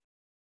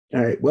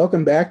All right,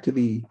 welcome back to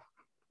the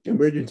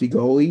emergency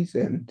goalies.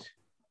 And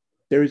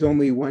there was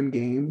only one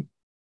game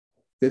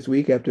this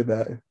week after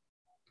the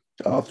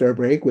All-Star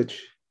break,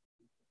 which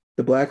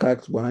the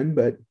Blackhawks won.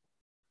 But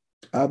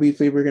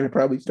obviously, we're going to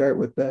probably start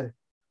with the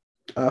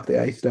off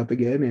the ice stuff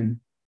again. And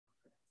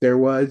there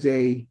was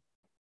a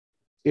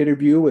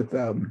interview with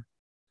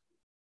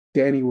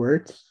Danny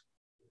Wirtz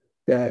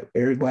that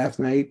aired last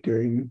night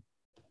during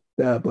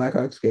the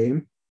Blackhawks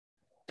game.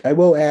 I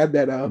will add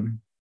that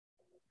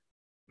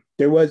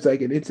there was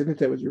like an incident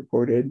that was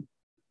reported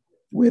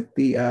with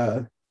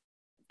the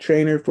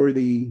trainer for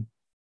the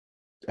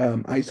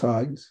Ice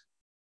Hogs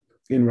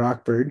in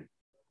Rockford,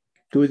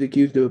 who was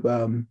accused of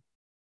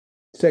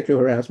sexual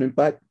harassment.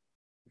 But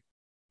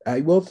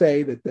I will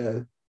say that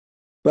the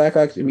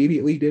Blackhawks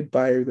immediately did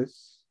fire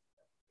this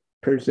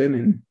person,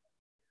 and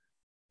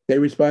they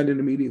responded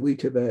immediately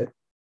to the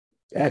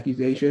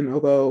accusation,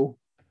 although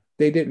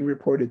they didn't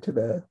report it to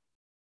the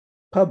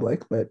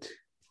public. But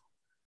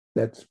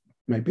that's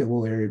might be a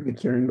little area of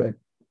concern. But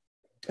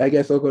I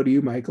guess I'll go to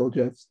you, Michael.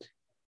 Just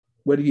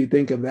what do you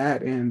think of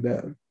that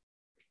and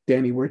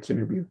Danny Wirtz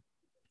interview?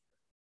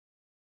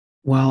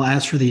 Well,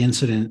 as for the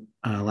incident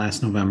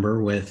last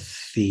November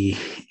with the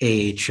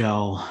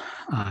AHL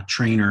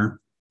trainer,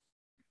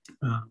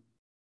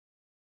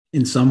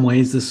 in some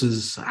ways, this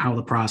is how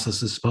the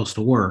process is supposed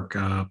to work.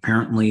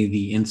 Apparently,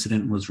 the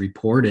incident was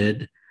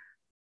reported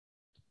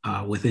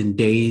within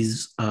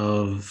days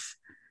of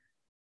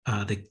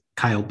the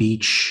Kyle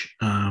Beach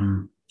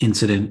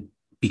incident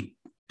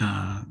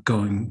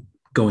going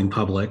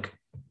public,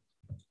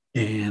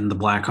 and the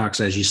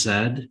Blackhawks, as you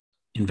said,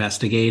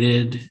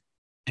 investigated,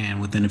 and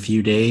within a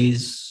few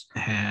days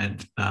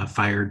had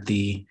fired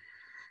the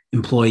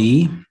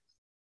employee.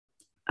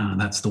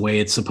 That's the way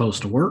it's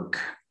supposed to work.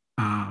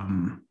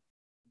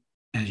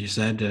 As you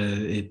said,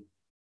 in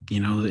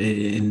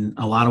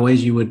a lot of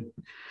ways, you would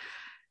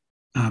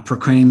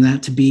proclaim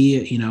that to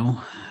be,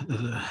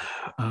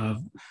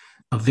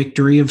 a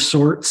victory of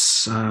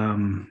sorts.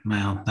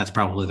 Well, that's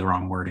probably the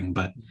wrong wording,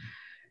 but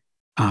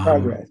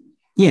Progress.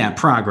 Yeah,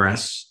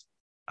 progress.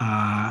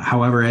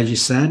 However, as you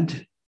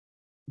said,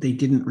 they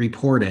didn't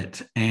report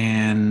it.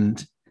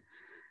 And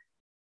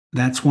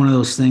that's one of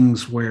those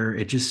things where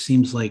it just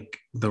seems like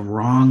the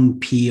wrong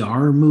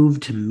PR move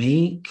to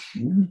make,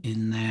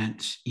 in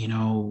that,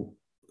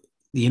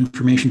 the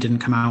information didn't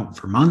come out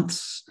for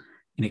months,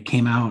 and it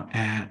came out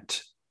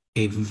at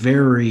a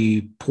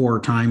very poor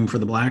time for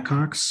the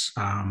Blackhawks,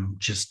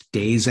 just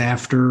days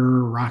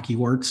after Rocky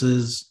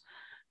Wirtz's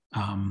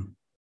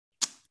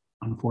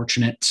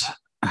unfortunate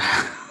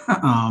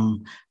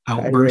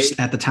outburst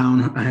at the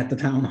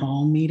town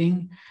hall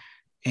meeting.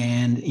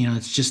 And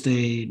it's just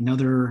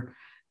another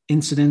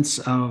incidence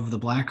of the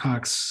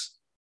Blackhawks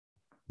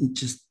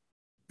just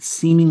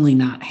seemingly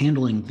not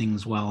handling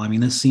things well. I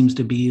mean, this seems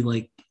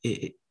like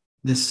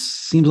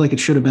it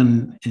should have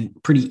been a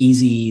pretty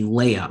easy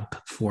layup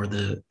for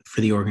the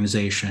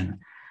organization.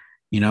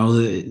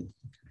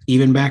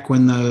 Even back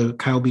when the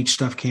Kyle Beach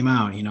stuff came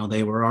out,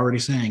 they were already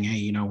saying,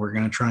 hey, we're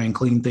going to try and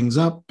clean things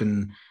up.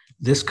 And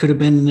this could have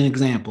been an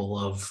example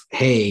of,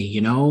 hey,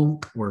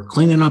 we're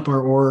cleaning up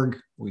our org.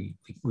 We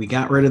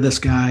got rid of this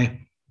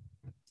guy.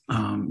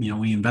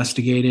 We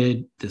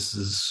investigated. This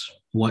is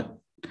what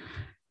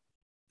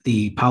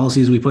the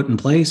policies we put in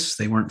place,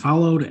 they weren't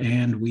followed,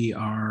 and we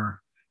are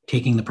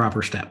taking the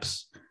proper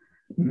steps.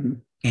 Mm-hmm.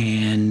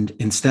 And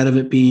instead of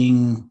it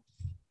being,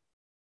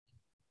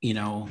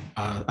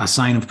 a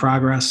sign of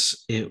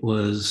progress, it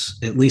was,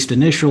 at least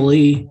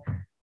initially,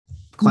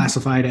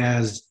 classified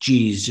as,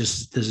 geez,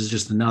 this is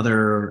just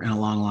another in a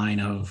long line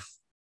of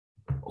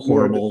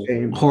horrible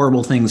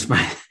things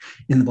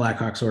in the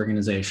Blackhawks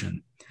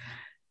organization.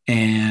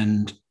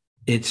 And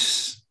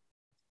it's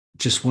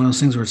just one of those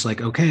things where it's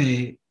like,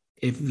 okay,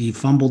 if you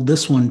fumbled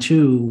this one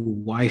too,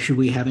 why should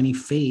we have any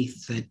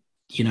faith that,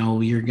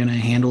 you're going to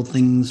handle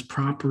things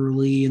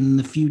properly in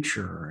the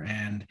future?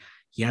 And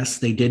yes,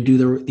 they did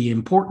do the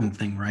important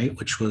thing, right,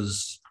 which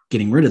was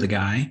getting rid of the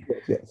guy.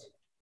 Yes.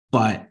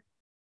 But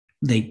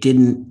they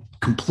didn't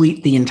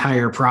complete the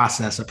entire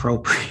process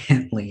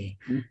appropriately,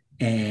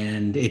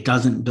 and it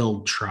doesn't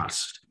build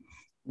trust.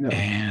 No.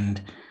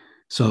 And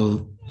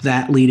so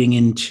that leading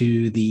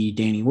into the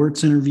Danny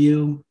Wirtz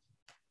interview,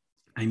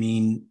 I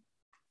mean,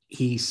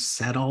 he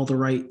said all the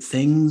right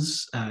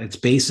things. It's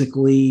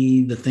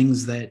basically the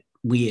things that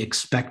we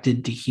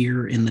expected to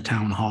hear in the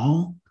town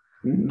hall.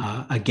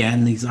 Mm-hmm.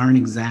 Again, these aren't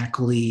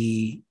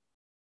exactly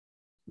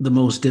the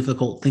most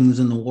difficult things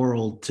in the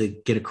world to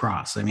get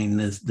across. I mean,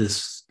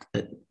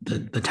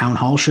 the town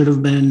hall should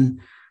have been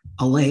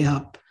a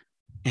layup,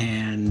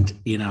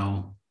 and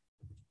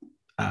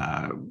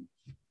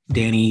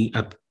Danny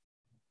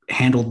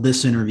handled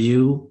this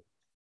interview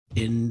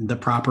in the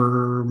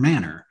proper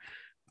manner.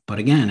 But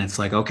again, it's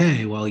like,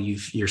 okay, well,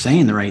 you're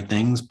saying the right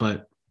things,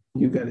 but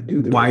you got to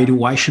do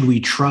why should we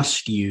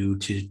trust you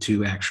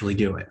to actually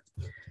do it?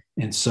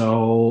 And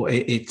so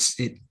it's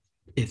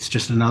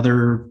just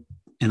another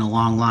in a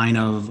long line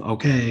of,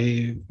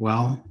 okay,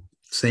 well,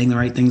 saying the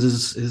right things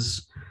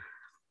is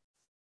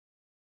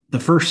the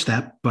first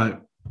step,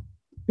 but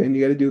then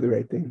you got to do the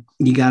right thing.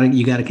 You got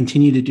to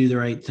continue to do the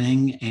right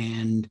thing.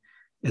 And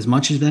as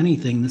much as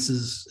anything, this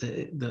is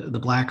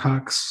the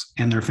Blackhawks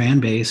and their fan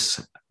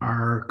base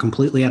are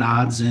completely at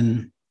odds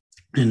in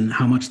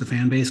how much the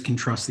fan base can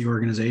trust the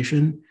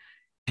organization.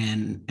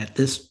 And at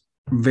this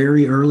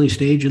very early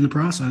stage in the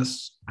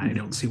process, I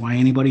don't see why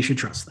anybody should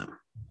trust them.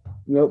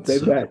 Nope,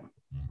 they've got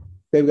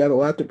a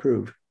lot to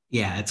prove.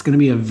 Yeah, it's going to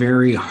be a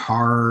very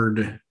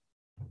hard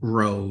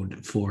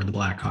road for the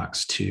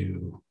Blackhawks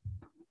to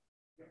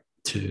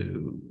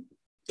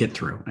get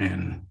through,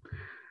 and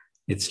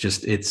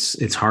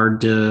it's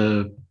hard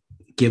to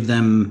give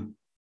them,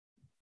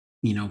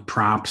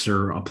 props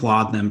or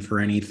applaud them for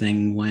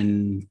anything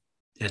when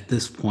at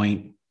this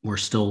point we're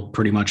still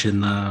pretty much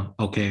in the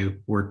okay,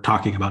 we're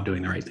talking about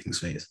doing the right things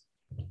phase.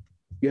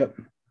 Yep.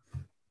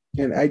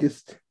 And I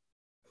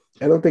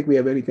don't think we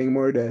have anything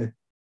more to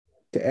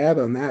add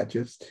on that.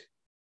 Just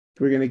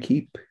we're going to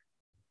keep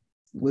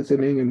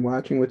listening and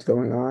watching what's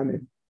going on,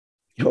 and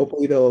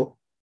hopefully they'll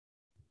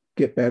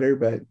get better.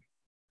 But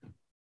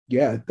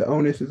yeah, the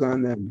onus is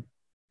on them.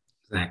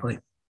 Exactly.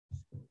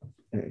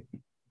 Okay.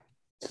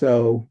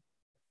 So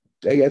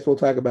I guess we'll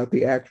talk about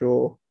the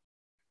actual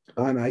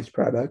on-ice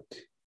product.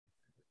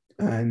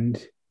 And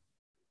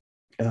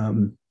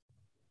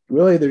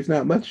really, there's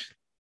not much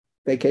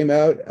that came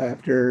out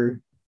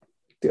after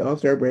the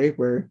All-Star break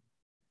where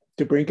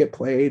DeBrincat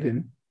played,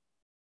 and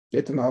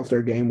it's an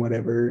All-Star game,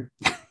 whatever.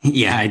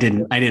 Yeah, I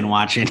didn't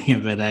watch any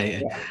of it.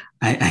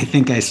 I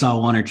think I saw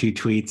one or two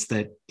tweets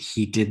that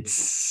he did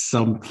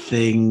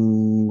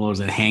something. What was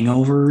it?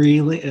 Hangover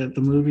related?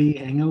 The movie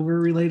Hangover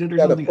related or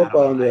got something? A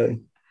football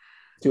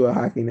to a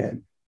hockey net.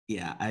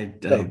 Yeah,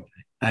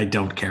 I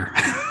don't care.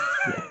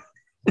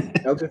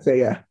 I'll just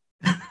say, I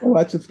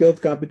watch the skills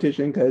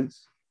competition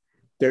because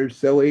they're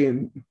silly,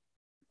 and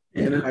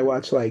then I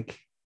watch like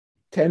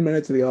 10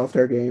 minutes of the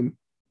All-Star game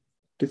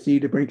to see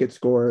DeBrincat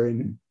score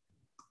and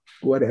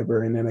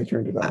whatever, and then I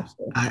turned it off.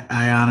 So.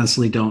 I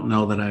honestly don't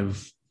know that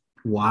I've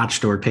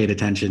watched or paid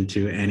attention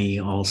to any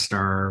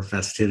All-Star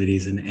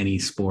festivities in any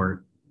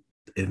sport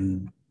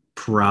in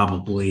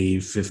probably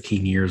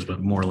 15 years,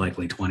 but more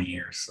likely 20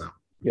 years. So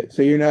yeah,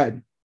 so you're not.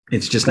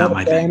 It's just not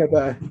my thing.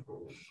 Of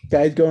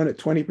guys going at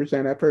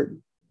 20% effort.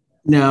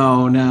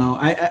 No.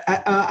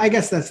 I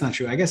guess that's not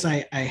true. I guess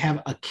I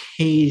have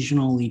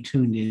occasionally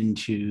tuned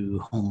into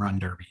home run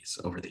derbies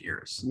over the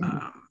years,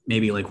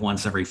 maybe like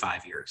once every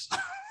 5 years.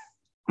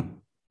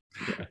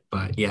 Yeah.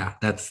 But yeah,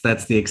 that's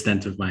the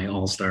extent of my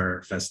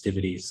All-Star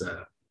festivities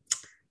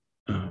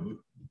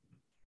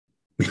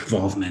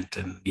involvement,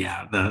 and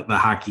the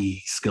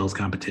hockey skills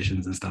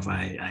competitions and stuff.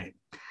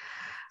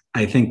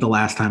 I think the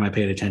last time I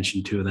paid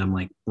attention to them,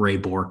 like Ray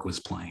Bork was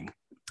playing.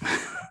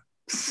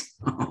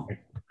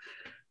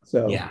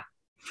 So yeah.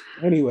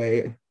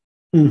 Anyway,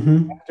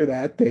 after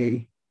that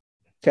they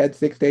had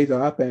 6 days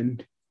off,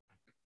 and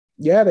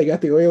they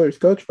got the Oilers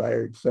coach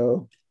fired.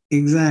 So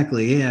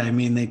exactly, yeah. I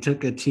mean, they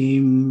took a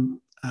team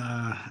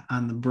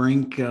on the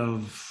brink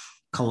of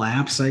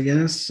collapse, I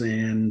guess,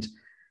 and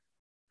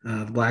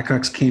the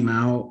Blackhawks came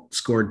out,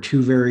 scored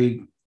 2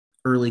 very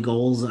early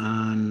goals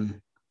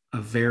on a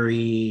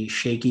very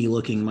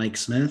shaky-looking Mike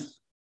Smith,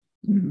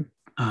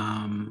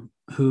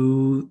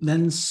 who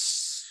then.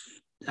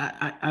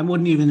 I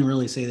wouldn't even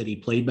really say that he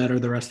played better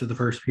the rest of the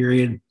first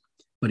period,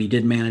 but he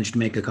did manage to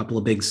make a couple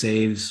of big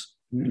saves.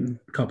 A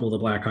couple of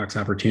the Blackhawks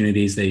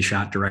opportunities, they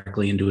shot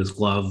directly into his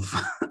glove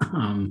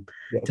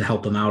to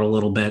help him out a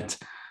little bit.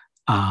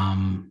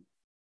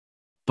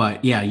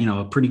 But yeah,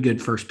 a pretty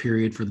good first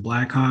period for the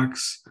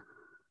Blackhawks.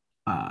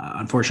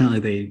 Unfortunately,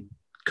 they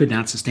could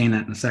not sustain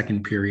that in the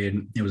second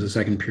period. It was a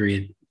second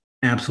period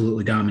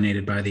absolutely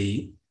dominated by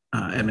the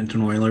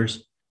Edmonton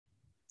Oilers.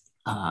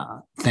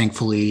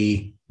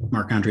 Thankfully,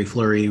 Marc-Andre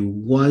Fleury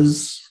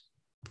was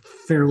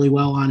fairly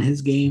well on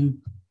his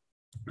game.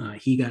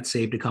 He got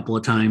saved a couple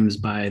of times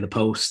by the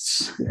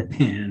posts,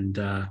 and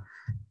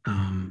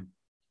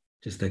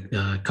just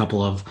a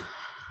couple of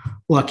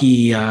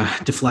lucky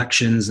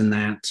deflections in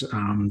that.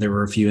 There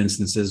were a few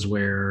instances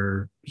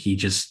where he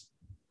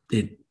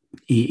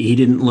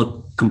didn't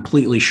look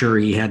completely sure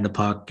he had the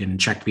puck and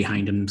checked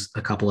behind him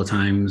a couple of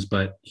times,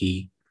 but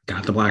he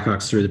got the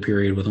Blackhawks through the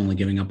period with only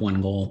giving up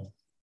 1 goal.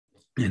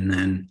 And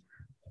then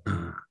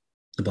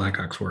the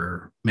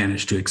Blackhawks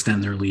managed to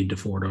extend their lead to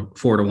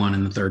 4-1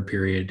 in the third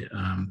period.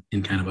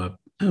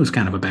 It was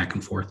kind of a back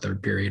and forth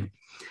third period.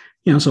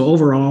 So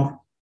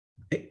overall,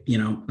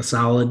 a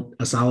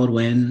solid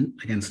win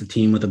against a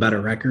team with a better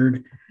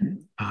record.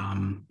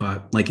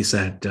 But like you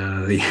said,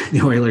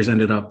 the Oilers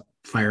ended up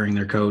firing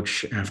their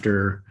coach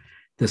after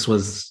this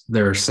was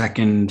their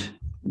second.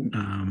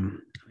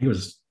 It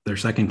was their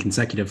second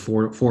consecutive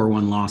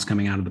 4-1 loss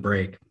coming out of the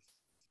break.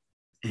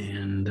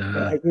 And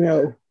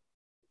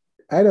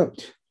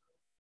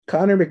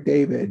Connor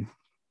McDavid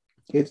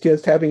is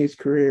just having his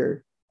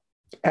career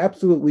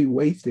absolutely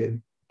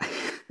wasted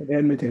in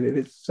Edmonton. It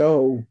is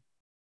so.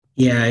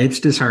 Yeah,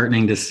 it's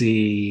disheartening to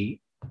see,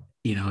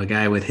 a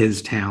guy with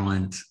his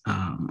talent,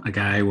 a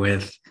guy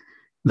with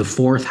the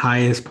 4th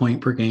highest point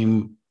per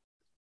game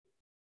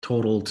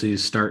total to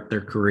start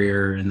their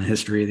career in the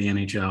history of the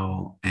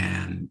NHL.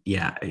 And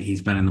yeah,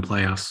 he's been in the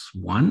playoffs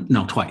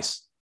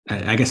twice.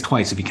 I guess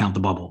twice if you count the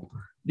bubble.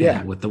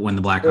 Yeah, when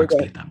the Blackhawks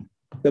beat them.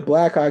 The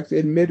Blackhawks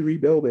in mid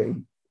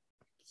rebuilding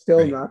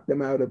still knocked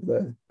them out of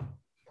the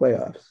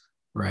playoffs.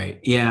 Right.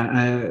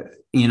 Yeah.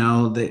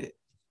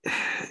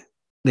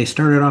 They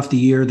started off the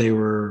year. They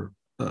were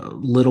a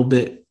little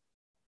bit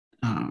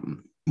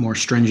more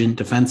stringent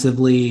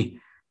defensively,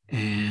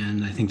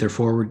 and I think their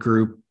forward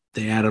group,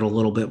 they added a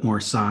little bit more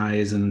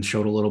size and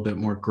showed a little bit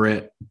more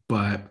grit,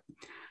 but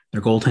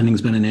their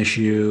goaltending's been an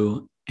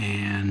issue.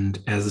 And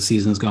as the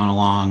season's gone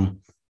along,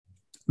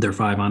 their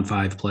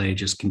 5-on-5 play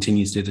just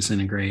continues to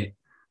disintegrate.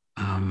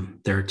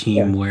 They're a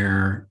team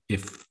where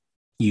if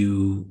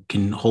you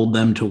can hold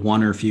them to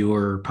one or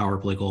fewer power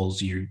play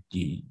goals,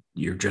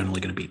 you're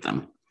generally going to beat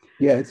them.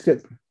 Yeah, it's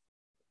just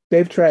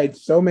they've tried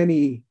so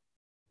many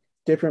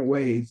different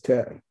ways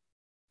to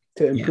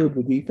improve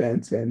the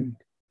defense, and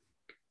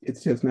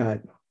it's just not.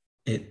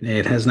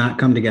 It has not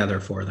come together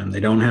for them.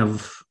 They don't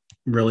have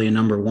really a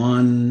number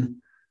one.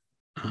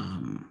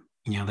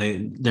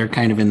 They're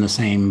kind of in the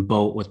same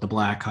boat with the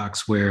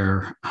Blackhawks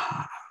where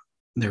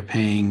they're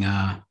paying.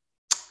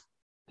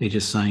 They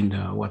just signed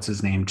what's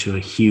his name to a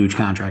huge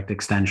contract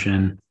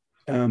extension.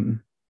 Not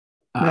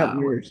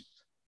Nurse.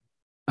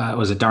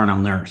 Was it Darnell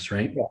Nurse,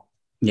 right?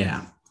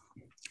 Yeah.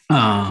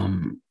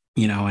 And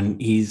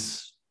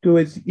he's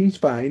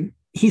fine.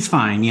 He's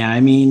fine. Yeah. I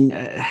mean,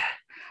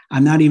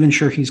 I'm not even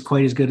sure he's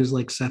quite as good as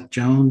like Seth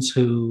Jones,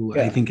 who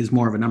I think is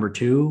more of a number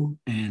two.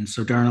 And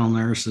so Darnell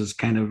Nurse is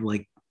kind of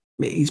like,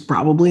 he's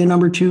probably a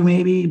number two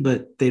maybe,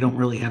 but they don't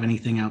really have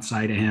anything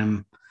outside of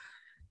him.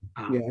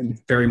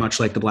 Very much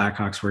like the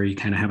Blackhawks, where you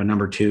kind of have a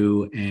number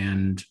two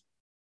and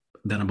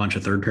then a bunch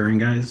of third pairing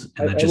guys.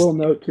 And I will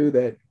note too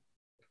that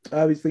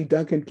obviously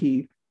Duncan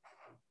Keith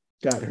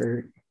got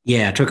hurt.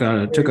 Yeah, took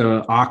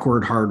a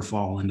awkward hard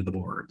fall into the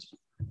boards.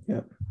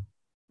 Yep.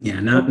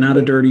 Yeah, not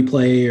a dirty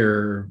play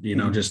or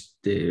just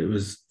it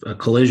was a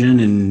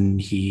collision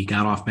and he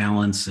got off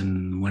balance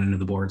and went into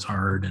the boards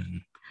hard.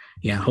 And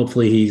yeah,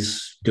 hopefully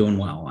he's doing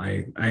well.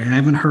 I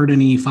haven't heard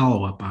any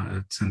follow up on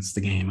it since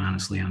the game,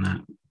 honestly, on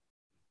that.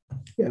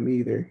 Yeah, me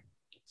either.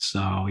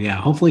 So yeah,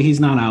 hopefully he's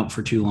not out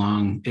for too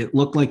long. It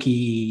looked like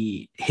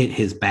he hit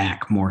his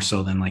back more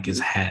so than like his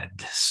head.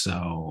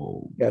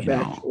 So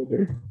back,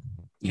 shoulder.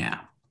 Yeah.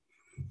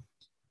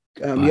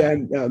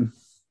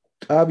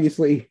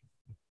 Obviously,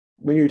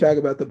 when you're talking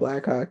about the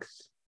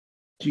Blackhawks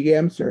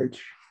GM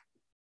search,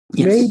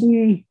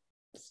 maybe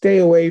stay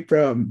away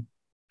from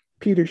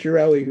Peter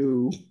Chiarelli,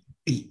 who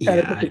kind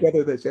of put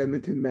together this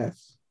Edmonton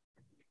mess.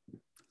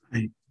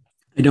 I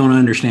don't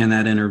understand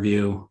that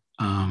interview.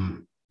 I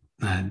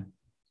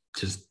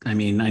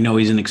know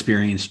he's an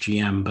experienced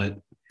GM, but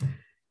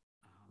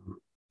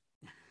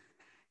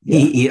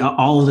he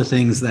all of the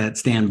things that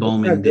Stan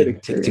Bowman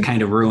did to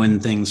kind of ruin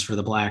things for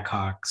the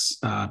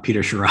Blackhawks,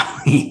 Peter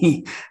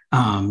Chiarelli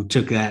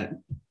took that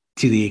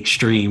to the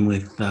extreme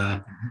with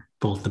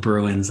both the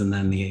Bruins and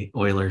then the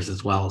Oilers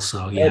as well.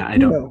 So I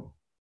don't.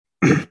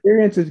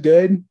 Experience is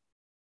good,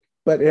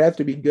 but it has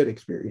to be good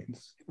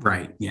experience.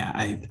 Right. Yeah.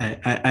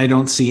 I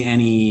don't see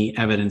any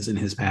evidence in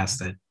his past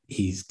that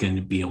he's going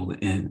to be able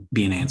to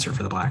be an answer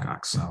for the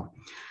Blackhawks. So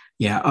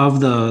yeah, of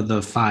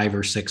the 5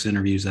 or 6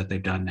 interviews that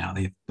they've done now,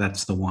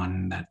 that's the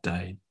one that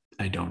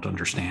I don't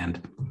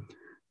understand.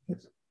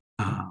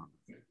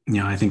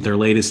 I think their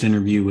latest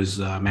interview was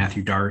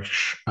Matthew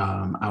Darch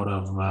out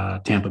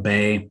of Tampa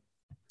Bay,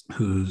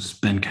 who's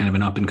been kind of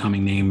an up and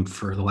coming name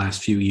for the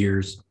last few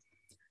years.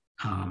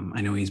 I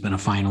know he's been a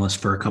finalist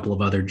for a couple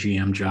of other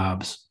GM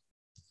jobs.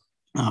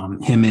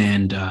 Him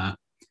and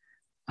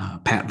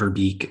Pat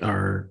Verbeek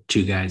are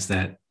two guys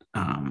that,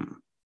 a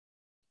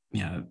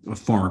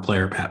former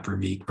player, Pat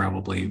Verbeek,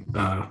 probably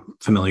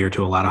familiar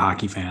to a lot of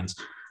hockey fans.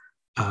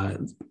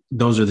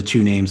 Those are the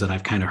two names that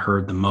I've kind of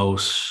heard the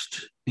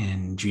most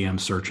in GM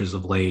searches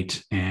of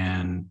late.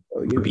 And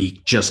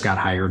Verbeek just got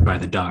hired by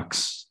the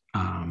Ducks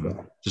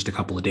just a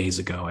couple of days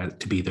ago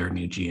to be their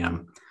new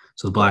GM.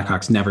 So the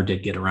Blackhawks never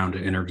did get around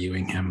to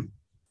interviewing him.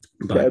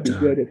 But that would be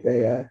good if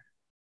they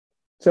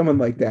someone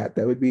like that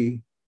would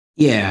be.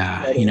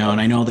 Yeah,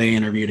 and I know they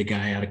interviewed a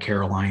guy out of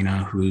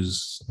Carolina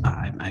who's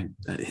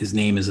his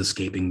name is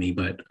escaping me,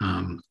 but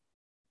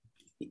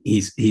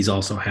he's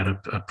also had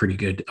a pretty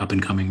good up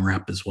and coming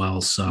rep as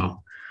well.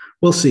 So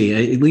we'll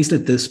see. At least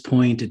at this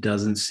point, it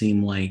doesn't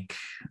seem like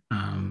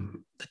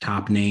the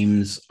top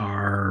names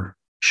are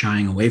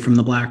shying away from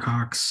the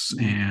Blackhawks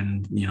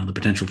and the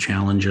potential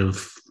challenge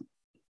of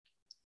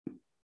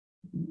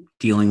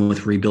dealing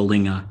with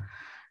rebuilding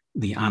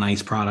the on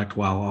ice product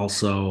while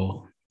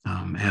also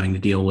having to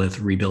deal with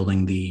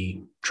rebuilding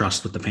the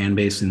trust with the fan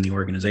base in the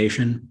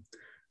organization.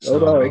 So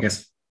although I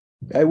guess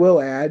I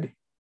will add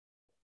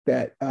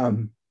that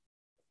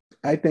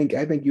I think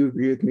you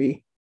agree with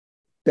me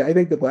that I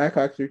think the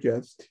Blackhawks are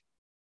just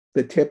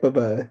the tip of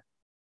a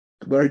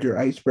larger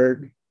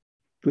iceberg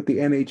with the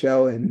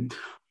NHL and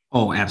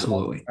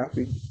absolutely.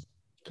 Coffee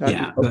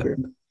Yeah, culture.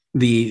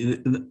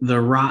 the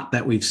rot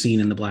that we've seen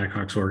in the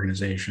Blackhawks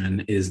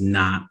organization is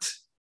not.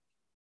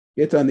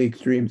 It's on the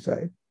extreme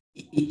side.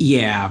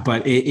 Yeah,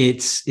 but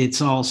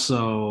it's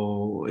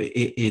also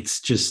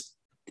it's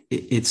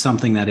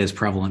something that is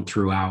prevalent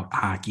throughout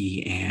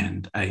hockey,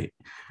 and I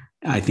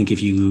think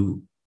if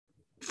you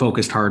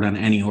focused hard on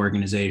any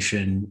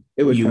organization,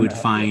 you would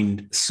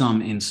find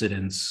some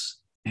incidents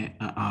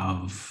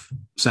of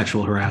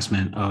sexual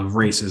harassment, of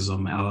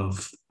racism,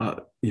 of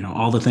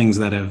all the things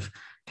that have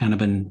kind of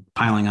been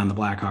piling on the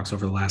Blackhawks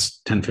over the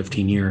last 10,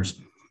 15 years.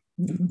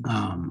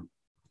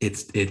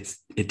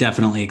 It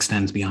definitely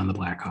extends beyond the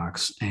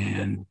Blackhawks.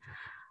 And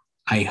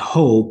I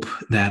hope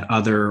that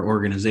other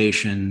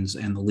organizations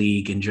and the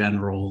league in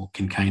general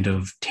can kind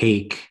of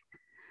take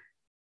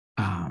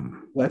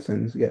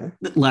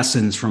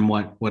lessons from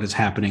what is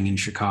happening in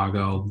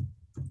Chicago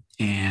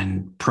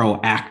and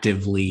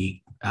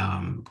proactively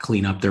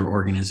clean up their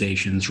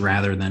organizations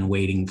rather than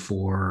waiting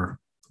for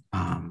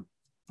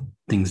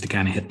things to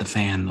kind of hit the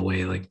fan the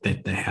way like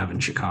that they have in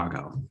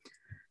Chicago.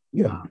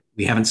 Yeah,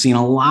 we haven't seen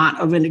a lot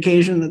of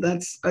indication that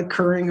that's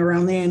occurring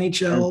around the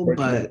NHL,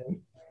 but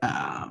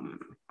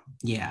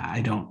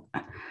I don't.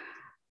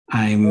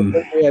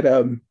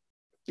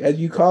 As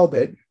you called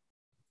it,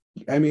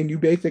 I mean, you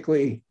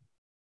basically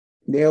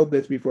nailed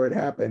this before it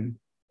happened.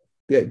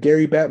 That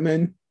Gary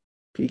Bettman,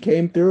 he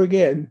came through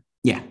again.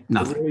 Yeah,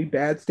 nothing. A really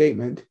bad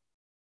statement.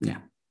 Yeah,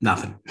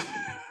 nothing.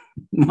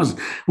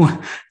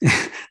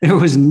 There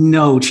was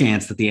no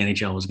chance that the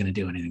NHL was going to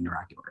do anything to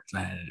Rocky Wirtz.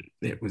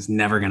 It was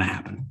never going to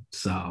happen.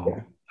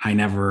 So I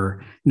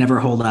never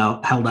held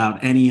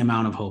out any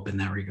amount of hope in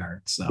that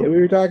regard. So we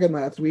were talking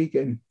last week,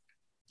 and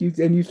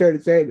you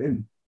started saying,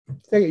 and the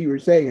second you were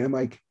saying it, I'm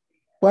like,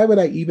 why would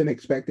I even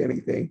expect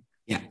anything?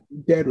 Yeah,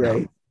 dead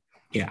right.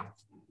 Yeah,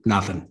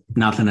 nothing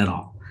at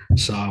all.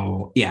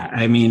 So yeah,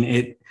 I mean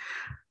it.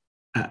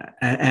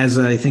 As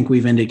I think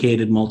we've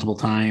indicated multiple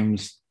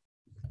times,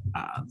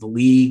 the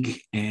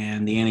league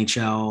and the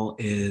NHL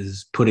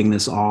is putting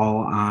this all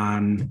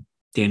on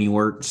Danny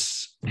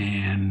Wirtz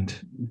and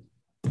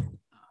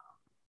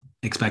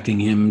expecting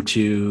him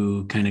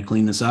to kind of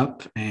clean this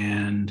up.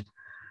 And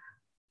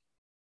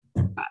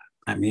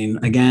I mean,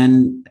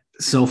 again,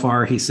 so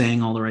far he's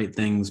saying all the right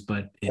things,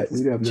 but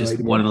it's just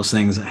one of those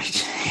things.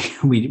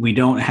 We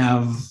don't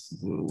have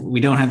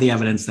the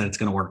evidence that it's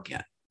going to work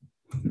yet.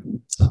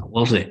 So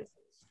we'll see.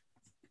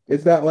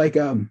 It's not like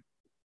the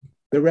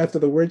rest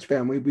of the Wirtz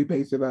family. We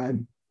base it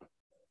on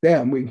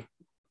them.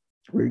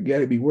 We're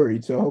gonna be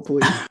worried. So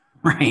hopefully,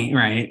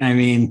 right. I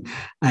mean,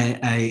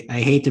 I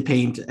hate to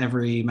paint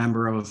every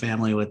member of a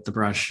family with the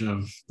brush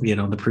of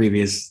the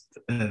previous.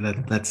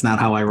 That's not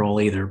how I roll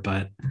either.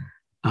 But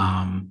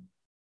I'm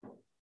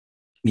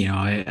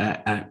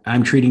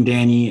treating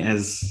Danny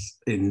as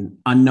an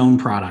unknown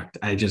product.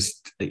 I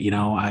just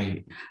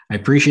I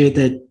appreciate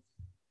that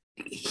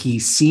he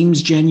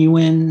seems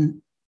genuine.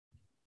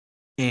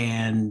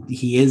 And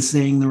he is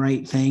saying the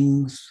right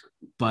things,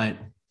 but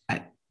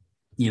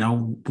we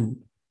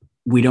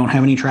don't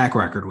have any track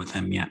record with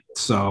him yet.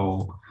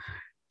 So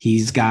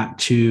he's got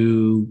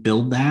to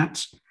build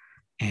that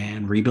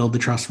and rebuild the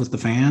trust with the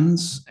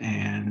fans.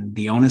 And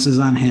the onus is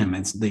on him.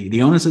 It's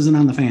the onus isn't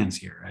on the fans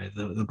here. Right?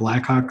 The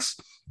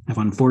Blackhawks have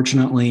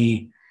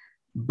unfortunately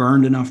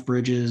burned enough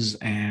bridges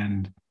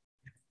and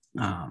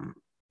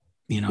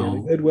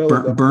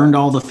burned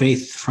all the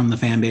faith from the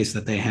fan base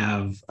that they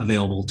have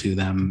available to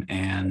them,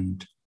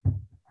 and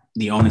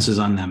the onus is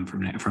on them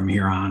from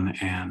here on.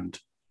 And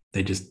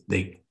they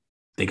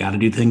got to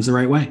do things the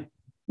right way.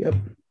 Yep.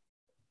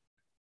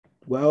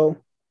 Well,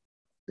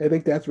 I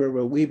think that's where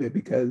we'll leave it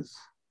because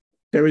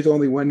there is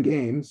only one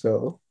game.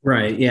 So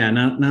right, yeah,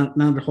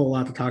 not a whole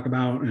lot to talk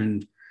about.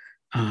 And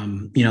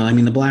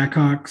the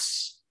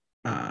Blackhawks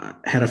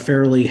had a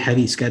fairly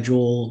heavy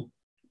schedule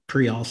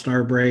pre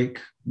All-Star break.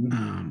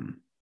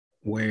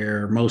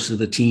 Where most of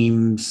the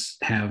teams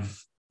have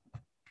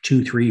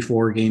 2, 3,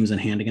 4 games in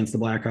hand against the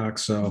Blackhawks.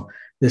 So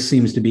this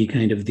seems to be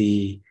kind of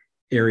the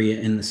area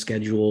in the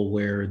schedule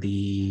where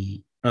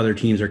the other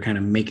teams are kind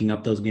of making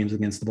up those games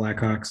against the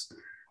Blackhawks.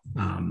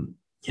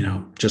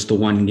 Just the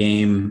one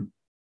game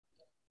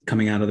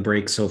coming out of the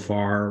break so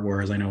far,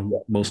 whereas I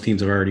know most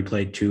teams have already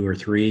played 2 or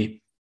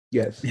 3.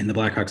 Yes. And the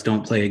Blackhawks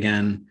don't play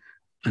again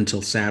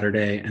until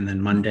Saturday and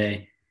then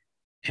Monday,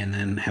 and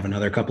then have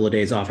another couple of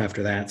days off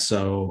after that.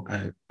 So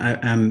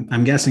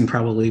I'm guessing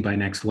probably by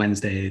next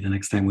Wednesday, the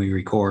next time we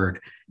record,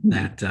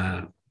 that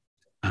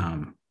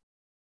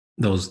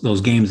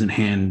those games in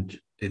hand,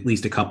 at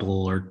least a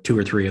couple or 2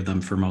 or 3 of them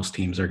for most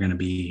teams are going to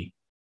be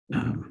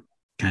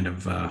kind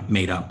of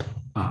made up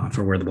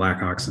for where the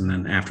Blackhawks. And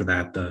then after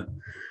that,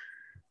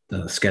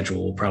 the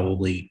schedule will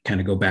probably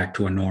kind of go back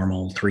to a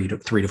normal 3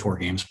 to 4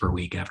 games per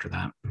week after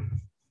that.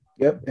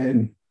 Yep.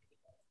 And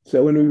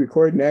so when we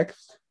record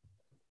next,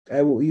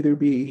 I will either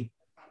be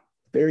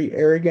very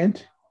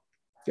arrogant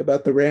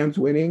about the Rams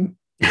winning,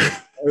 or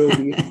I will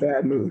be in a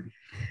bad mood.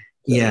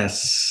 So.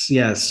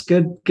 Yes.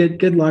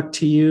 Good luck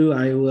to you.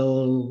 I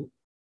will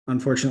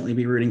unfortunately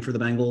be rooting for the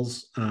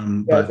Bengals.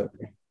 But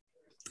okay.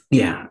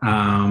 Yeah.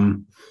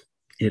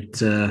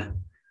 it.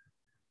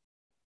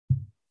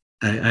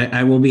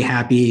 I will be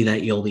happy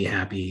that you'll be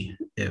happy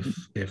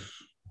if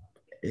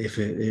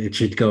it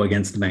should go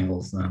against the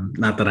Bengals.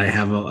 Not that I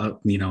have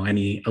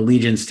any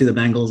allegiance to the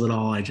Bengals at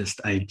all.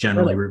 I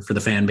generally root for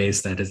the fan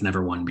base that has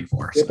never won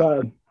before.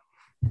 So.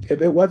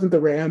 If it wasn't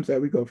the Rams, I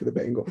would go for the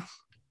Bengals.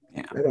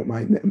 Yeah, I don't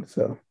mind them.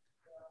 So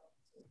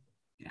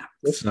yeah.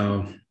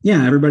 So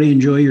yeah, everybody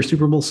enjoy your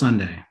Super Bowl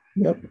Sunday.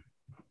 Yep.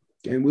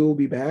 And we will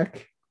be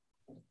back,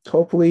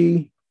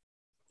 hopefully,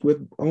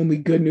 with only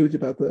good news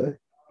about the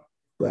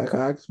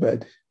Blackhawks.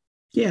 But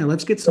yeah,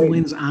 let's get some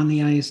wins on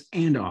the ice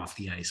and off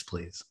the ice,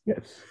 please.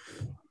 Yes.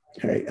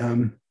 All right.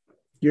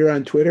 You're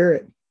on Twitter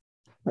at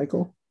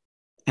Michael?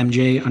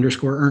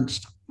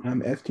 MJ_Ernst.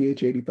 I'm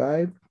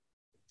STH85.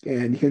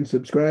 And you can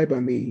subscribe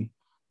on the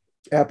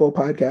Apple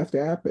Podcast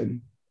app, and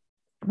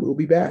we'll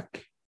be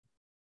back.